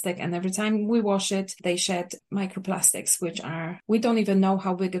plastic, and every time we wash it, they shed microplastics, we don't even know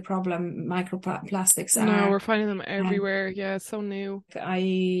how big a problem microplastics No, are. we're finding them everywhere. Yeah, it's so new.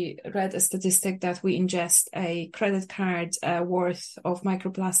 I read a statistic that we ingest a credit card worth of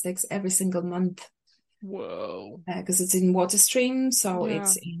microplastics every single month. Whoa. because it's in water stream, so Yeah.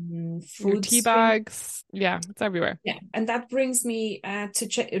 it's in Your food tea stream. bags. Yeah, it's everywhere. Yeah, and that brings me to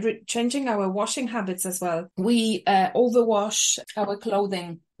changing our washing habits as well. We overwash our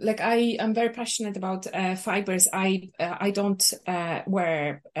clothing. Like I am very passionate about fibers. I don't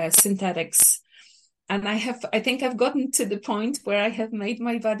wear synthetics. And I think I've gotten to the point where I have made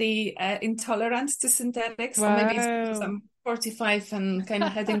my body intolerant to synthetics, or maybe it's because Wow. I'm 45 and kind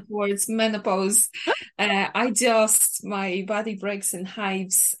of heading towards menopause. My body breaks in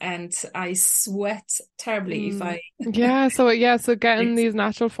hives and I sweat terribly if Mm. I. So getting these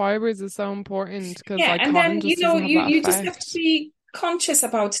natural fibers is so important because Yeah, like and cotton then just doesn't have that you just have to effect. be conscious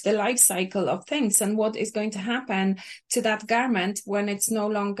about the life cycle of things and what is going to happen to that garment when it's no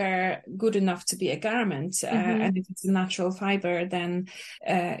longer good enough to be a garment. Hmm. And if it's a natural fiber, then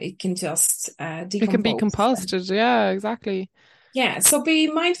it can just It can be decompose. composted. Yeah, exactly. Yeah, so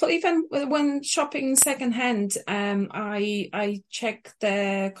be mindful even when shopping secondhand. I check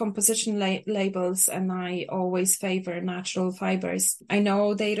the composition labels, and I always favor natural fibers. I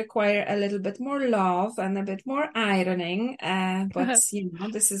know they require a little bit more love and a bit more ironing, but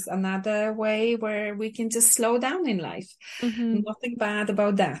this is another way where we can just slow down in life. Hmm. Nothing bad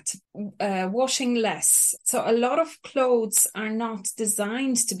about that. Washing less. So a lot of clothes are not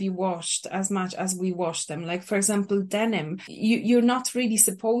designed to be washed as much as we wash them. Like for example, denim. You're not really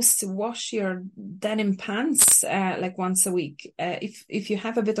supposed to wash your denim pants like once a week. If you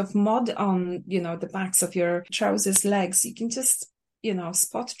have a bit of mud on, the backs of your trousers legs, you can just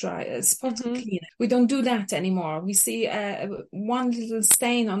spot dry, spot Hmm. clean. We don't do that anymore. We see one little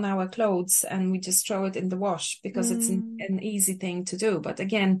stain on our clothes and we just throw it in the wash because it's Mm. an easy thing to do. But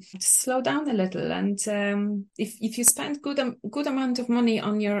again, just slow down a little. And if you spend good amount of money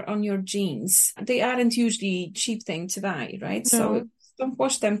on your jeans, they aren't usually cheap thing to buy, right? So No. don't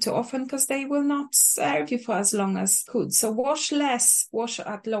wash them too often because they will not serve you for as long as could. So wash less, wash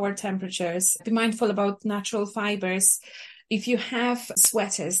at lower temperatures. Be mindful about natural fibers. If you have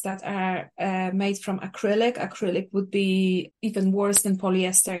sweaters that are made from acrylic would be even worse than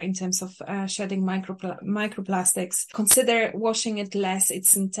polyester in terms of shedding microplastics. Consider washing it less. It's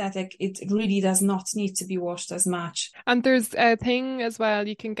synthetic. It really does not need to be washed as much. And there's a thing as well,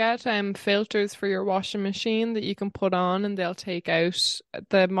 you can get filters for your washing machine that you can put on and they'll take out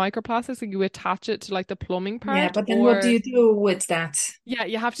the microplastics and you attach it to like the plumbing Yeah, part but then what do or you do with that? yeah,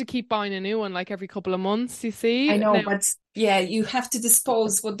 you have to keep buying a new one like every couple of months, you see? I know, Now, but yeah, you have to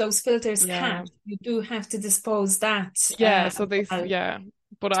dispose what those filters yeah. catch. You do have to dispose that Yeah, as well. yeah.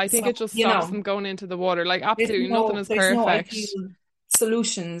 But I think So, it just stops them going into the water. Like absolutely nothing is there's no perfect. ideal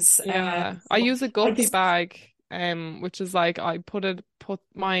solutions. Yeah. I So use a I guppy just bag, which is like I put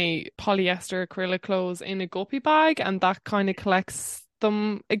my polyester acrylic clothes in a guppy bag and that kind of collects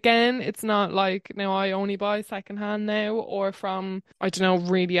them again. It's not like now I only buy secondhand now or from, I don't know,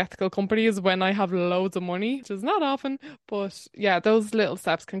 really ethical companies when I have loads of money, which is not often. But yeah, those little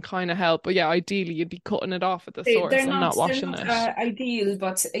steps can kind of help. But yeah, ideally you'd be cutting it off at the source and not they're washing not it. ideal,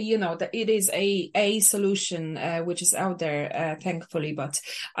 but that it is a solution which is out there, thankfully. But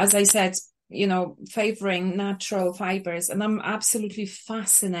as I said, favoring natural fibers, and I'm absolutely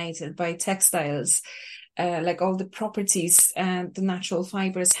fascinated by textiles. Like all the properties the natural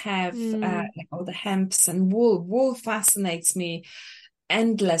fibers have, Mm, like all the hemps and wool. Wool fascinates me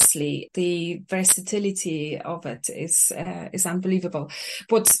endlessly. The versatility of it is unbelievable.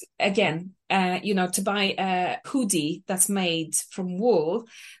 But again, to buy a hoodie that's made from wool,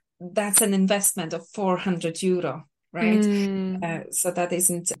 that's an investment of €400, right? mm, So that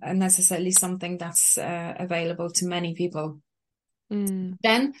isn't necessarily something that's available to many people. mm.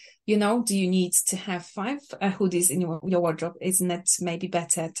 Then, do you need to have five hoodies in your wardrobe? Isn't it maybe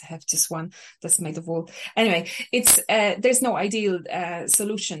better to have just one that's made of wool? Anyway, it's there's no ideal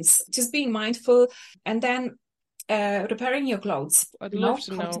solutions. Just being mindful, and then repairing your clothes. I'd love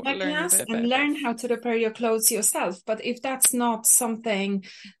to Come to know, my learn a class bit and about learn this. how to repair your clothes yourself. But if that's not something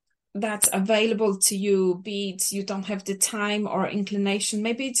that's available to you, be it you don't have the time or inclination,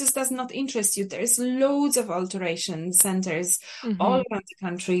 maybe it just does not interest you. There's loads of alteration centers all Hmm. around the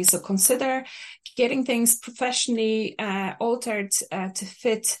country. So consider getting things professionally altered to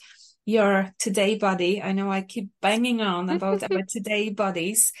fit your today body. I know I keep banging on about our today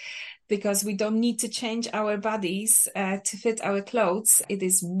bodies because we don't need to change our bodies to fit our clothes. It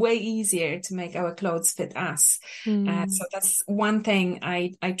is way easier to make our clothes fit us. Mm. So that's one thing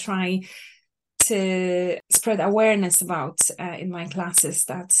I try to spread awareness about in my classes,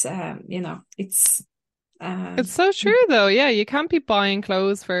 that, it's It's so true though. Yeah, you can't be buying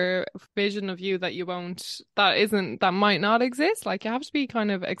clothes for a vision of you that you won't, that might not exist. Like you have to be kind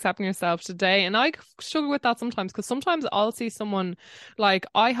of accepting yourself today. And I struggle with that sometimes because sometimes I'll see someone like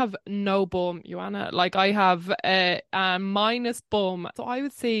I have no bum, Joanna. Like I have a minus bum. So I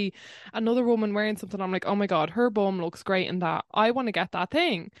would see another woman wearing something. I'm like, oh my God, her bum looks great in that. I want to get that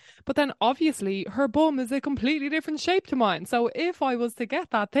thing. But then obviously her bum is a completely different shape to mine. So if I was to get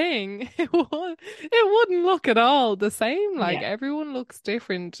that thing, it wouldn't look at all the same. Like Yeah. everyone looks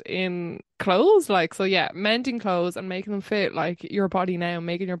different in clothes. Like, so yeah, mending clothes and making them fit like your body now,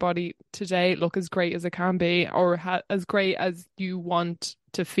 making your body today look as great as it can be or as great as you want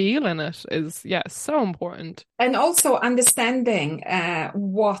to feel in it is, yeah, so important. And also understanding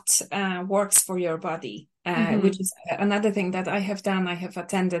what works for your body. Hmm. Which is another thing that I have done. I have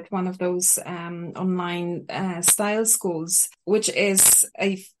attended one of those online style schools, which is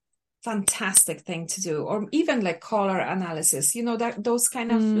a fantastic thing to do, or even like color analysis, that those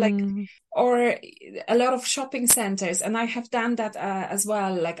kind of like, Mm. or a lot of shopping centers. And I have done that as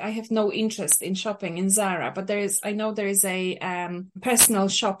well. Like I have no interest in shopping in Zara, but I know there is a personal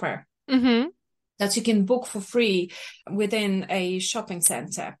shopper Hmm. that you can book for free within a shopping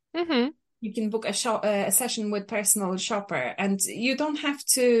center. Hmm. You can book a session with personal shopper, and you don't have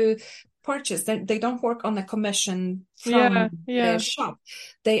to purchase. They don't work on a commission Yeah, from the yeah. shop.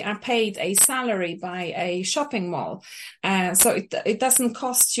 They are paid a salary by a shopping mall. So it doesn't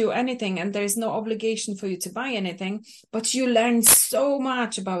cost you anything, and there's no obligation for you to buy anything, but you learn so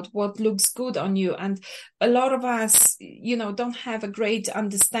much about what looks good on you. And a lot of us, don't have a great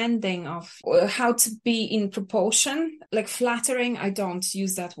understanding of how to be in proportion, like flattering. I don't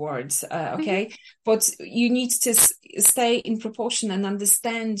use that word, Hmm. okay? But you need to stay in proportion and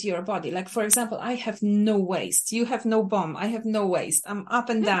understand your body. Like, for example, I have no waist. You have no bum. I have no waist. I'm up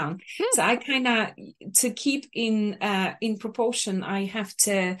and down. So I kind of, to keep in proportion, I have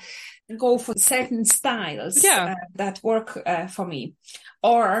to go for certain styles Yeah. that work for me,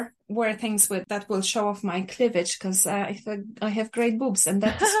 or wear things that will show off my cleavage, because I have great boobs, and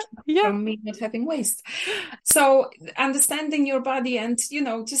that is Yeah. from me not having waist. So understanding your body, and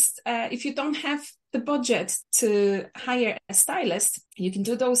just if you don't have the budget to hire a stylist, you can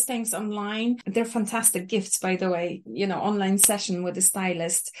do those things online. They're fantastic gifts, by the way, online session with a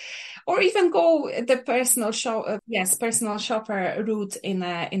stylist, or even go the personal shopper route in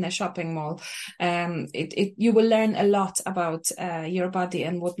a shopping mall. You will learn a lot about your body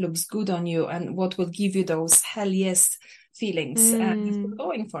and what looks good on you and what will give you those hell yes feelings that you're Mm.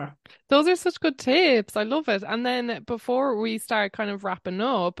 going for. Those are such good tips. I love it. And then before we start kind of wrapping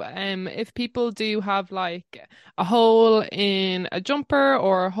up, if people do have like a hole in a jumper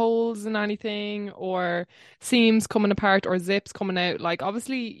or holes in anything or seams coming apart or zips coming out, like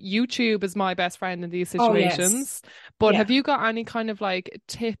obviously YouTube is my best friend in these Oh, yes. situations. But have Yeah. you got any kind of like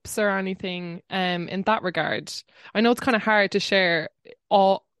tips or anything in that regard? I know it's kind of hard to share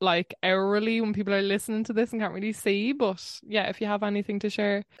all like hourly when people are listening to this and can't really see, but yeah, if you have anything to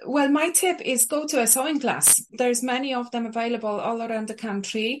share. Well, my tip is go to a sewing class. There's many of them available all around the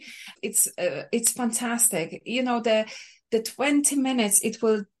country. It's fantastic. The 20 minutes it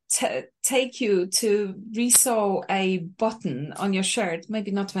will take you to resew a button on your shirt. Maybe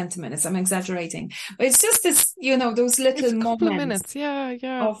not 20 minutes. I'm exaggerating, but it's just this, those It's little a couple of moments minutes. Yeah,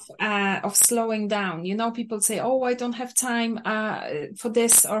 yeah. of slowing down. People say, oh, I don't have time for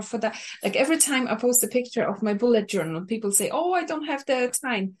this or for that. Like every time I post a picture of my bullet journal, people say, oh, I don't have the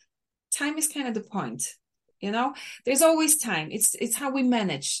time. Time is kind of the point. There's always time. It's how we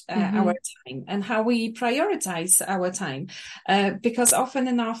manage Hmm. our time and how we prioritize our time, because often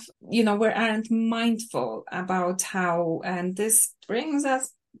enough, we aren't mindful about how, and this brings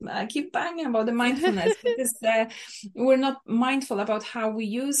us, I keep banging about the mindfulness, but we're not mindful about how we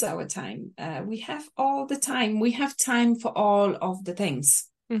use our time. We have all the time. We have time for all of the things.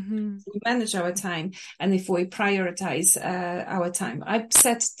 Hmm. We manage our time, and if we prioritize our time. I've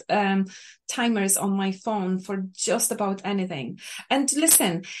set timers on my phone for just about anything. And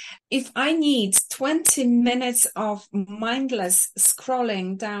listen, if I need 20 minutes of mindless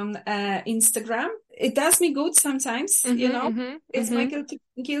scrolling down Instagram, it does me good sometimes, Hmm. it's my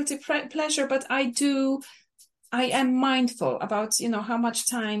guilty pleasure, but I am mindful about, how much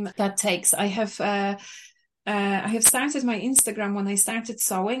time that takes. I have started my Instagram when I started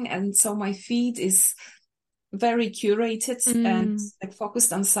sewing, and so my feed is very curated and Hmm. like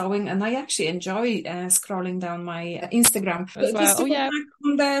focused on sewing, and I actually enjoy scrolling down my Instagram. As well. Just Oh to go yeah. back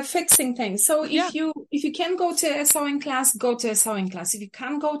on the fixing thing. So Yeah. if you if you can go to a sewing class, go to a sewing class. If you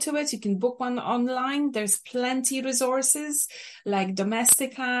can't go to it, you can book one online. There's plenty resources like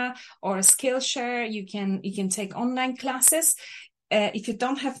Domestika or Skillshare. You can take online classes. If you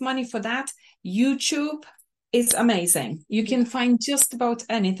don't have money for that, YouTube is amazing. You can find just about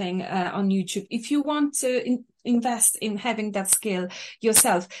anything on YouTube if you want to invest in having that skill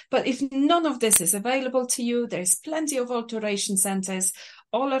yourself. But if none of this is available to you, there's plenty of alteration centers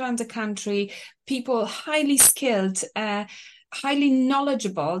all around the country, people highly skilled, highly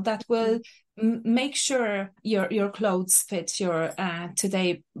knowledgeable that will make sure your clothes fit your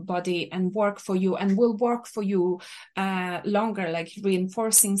today body and work for you, and will work for you longer, like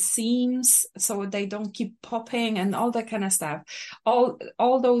reinforcing seams so they don't keep popping and all that kind of stuff.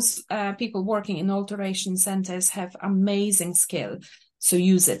 All those people working in alteration centers have amazing skill. So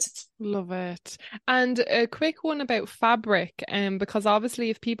use it. Love it. And a quick one about fabric, because obviously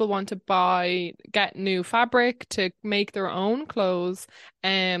if people want to get new fabric to make their own clothes,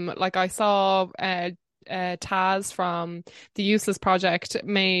 like I saw Taz from the Useless Project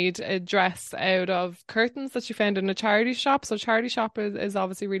made a dress out of curtains that she found in a charity shop. So charity shop is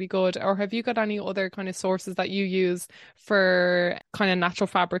obviously really good. Or have you got any other kind of sources that you use for kind of natural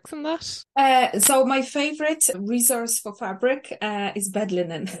fabrics and that? So my favorite resource for fabric is bed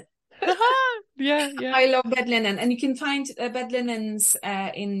linen. Yeah. I love bed linen, and you can find bed linens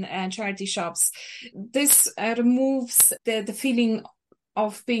in charity shops. This removes the feeling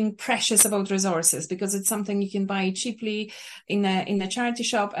of being precious about resources, because it's something you can buy cheaply in a charity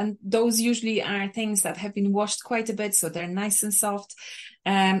shop, and those usually are things that have been washed quite a bit, so they're nice and soft.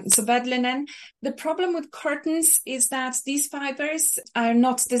 So bed linen. The problem with curtains is that these fibers are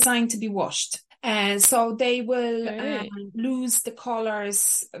not designed to be washed. So they will lose the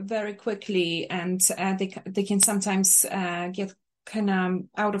colors very quickly, and they can sometimes get kind of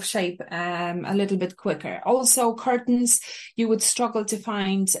out of shape a little bit quicker. Also, curtains, you would struggle to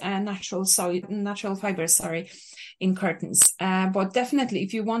find natural fibers, in curtains. But definitely,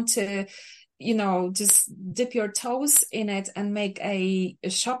 if you want to, just dip your toes in it and make a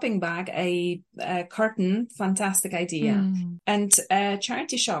shopping bag, a curtain, fantastic idea. And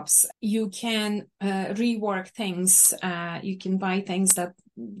charity shops, you can rework things. You can buy things that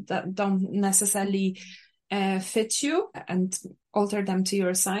don't necessarily fit you and alter them to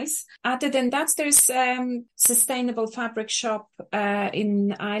your size. Other than that, there's sustainable fabric shop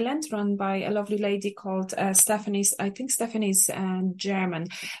in Ireland run by a lovely lady called Stephanie. I think Stephanie's German.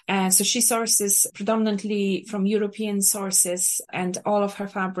 So she sources predominantly from European sources, and all of her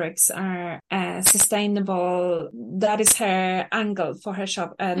fabrics are sustainable. That is her angle for her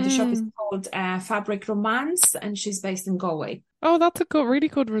shop. The shop is called Fabric Romance, and she's based in Galway. Oh, that's a really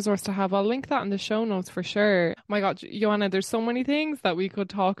good resource to have. I'll link that in the show notes for sure. My God, Joanna, there's so many things that we could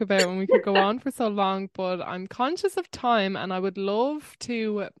talk about and we could go on for so long, but I'm conscious of time and I would love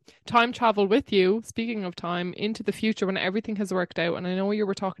to time travel with you, speaking of time, into the future when everything has worked out. And I know you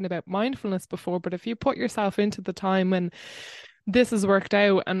were talking about mindfulness before, but if you put yourself into the time when this has worked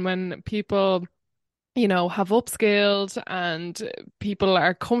out and when people have upskilled and people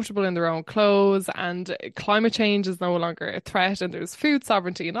are comfortable in their own clothes and climate change is no longer a threat and there's food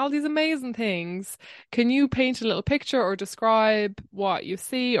sovereignty and all these amazing things. Can you paint a little picture or describe what you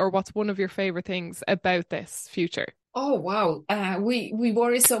see or what's one of your favorite things about this future? Oh, wow. We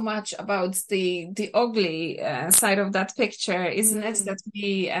worry so much about the ugly side of that picture, isn't it? That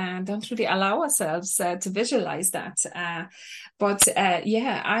we don't really allow ourselves to visualize that. But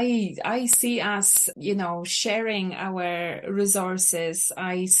I see us, sharing our resources.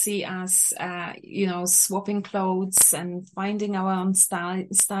 I see us, swapping clothes and finding our own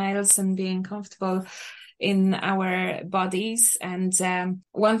styles and being comfortable in our bodies. And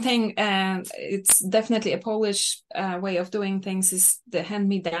one thing, it's definitely a Polish way of doing things, is the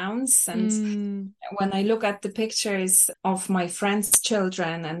hand-me-downs. And when I look at the pictures of my friends'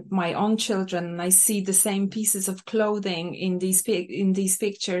 children and my own children, I see the same pieces of clothing in these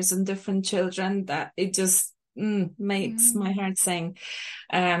pictures and different children, that it just makes my heart sing,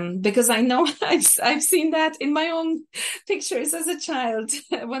 because I know I've seen that in my own pictures as a child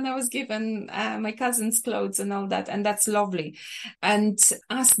when I was given my cousin's clothes and all that, and that's lovely. And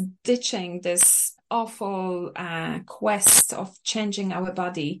us ditching this awful quest of changing our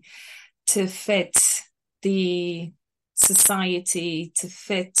body to fit the society, to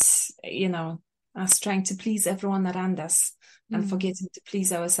fit, us trying to please everyone around us and forgetting to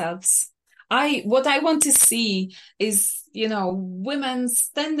please ourselves. What I want to see is, women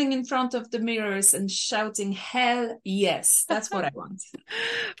standing in front of the mirrors and shouting, "Hell yes." That's what I want.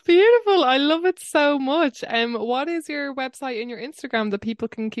 Beautiful. I love it so much. What is your website and your Instagram that people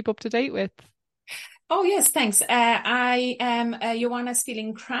can keep up to date with? Oh, yes, thanks. I am Joanna's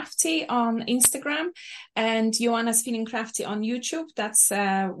Feeling Crafty on Instagram and Joanna's Feeling Crafty on YouTube. That's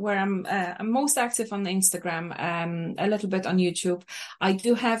where I'm most active on Instagram, a little bit on YouTube. I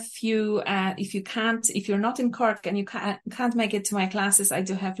do have few, if you're not in Cork and you can't make it to my classes, I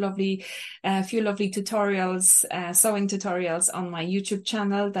do have few lovely tutorials, sewing tutorials on my YouTube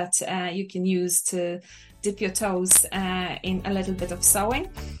channel that you can use to dip your toes in a little bit of sewing.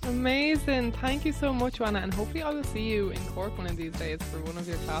 Amazing. Thank you so much, Joanna, and hopefully I will see you in Cork one of these days for one of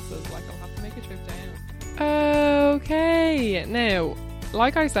your classes. Like, I'll have to make a trip down. Okay, now,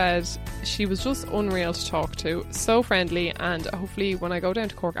 like I said, she was just unreal to talk to, so friendly, and hopefully when I go down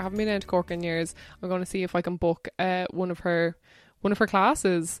to Cork, I haven't been down to Cork in years, I'm going to see if I can book one of her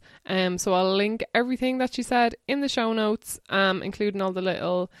classes. So I'll link everything that she said in the show notes, including all the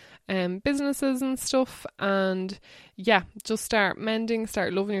little businesses and stuff. And yeah, just start mending,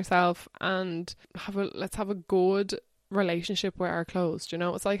 start loving yourself, and let's have a good relationship with our clothes. You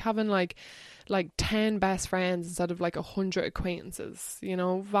know, it's like having like 10 best friends instead of like 100 acquaintances. You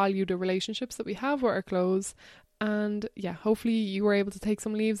know, value the relationships that we have with our clothes. And yeah, hopefully you were able to take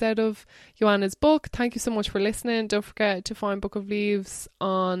some leaves out of Joanna's book. Thank you so much for listening. Don't forget to find Book of Leaves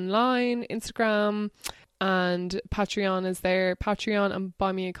online, Instagram, and Patreon is there. Patreon and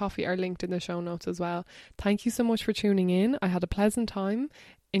Buy Me a Coffee are linked in the show notes as well. Thank you so much for tuning in. I had a pleasant time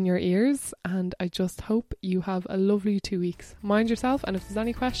in your ears, and I just hope you have a lovely 2 weeks. Mind yourself, and if there's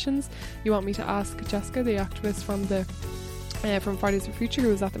any questions you want me to ask Jessica, the activist from Fridays for Future, who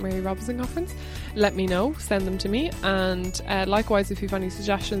was at the Mary Robinson conference, let me know, send them to me. And likewise, if you have any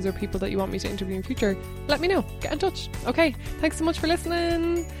suggestions or people that you want me to interview in future, let me know, get in touch. Okay, thanks so much for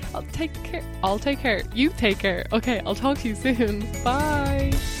listening. I'll take care, you take care. Okay, I'll talk to you soon. Bye.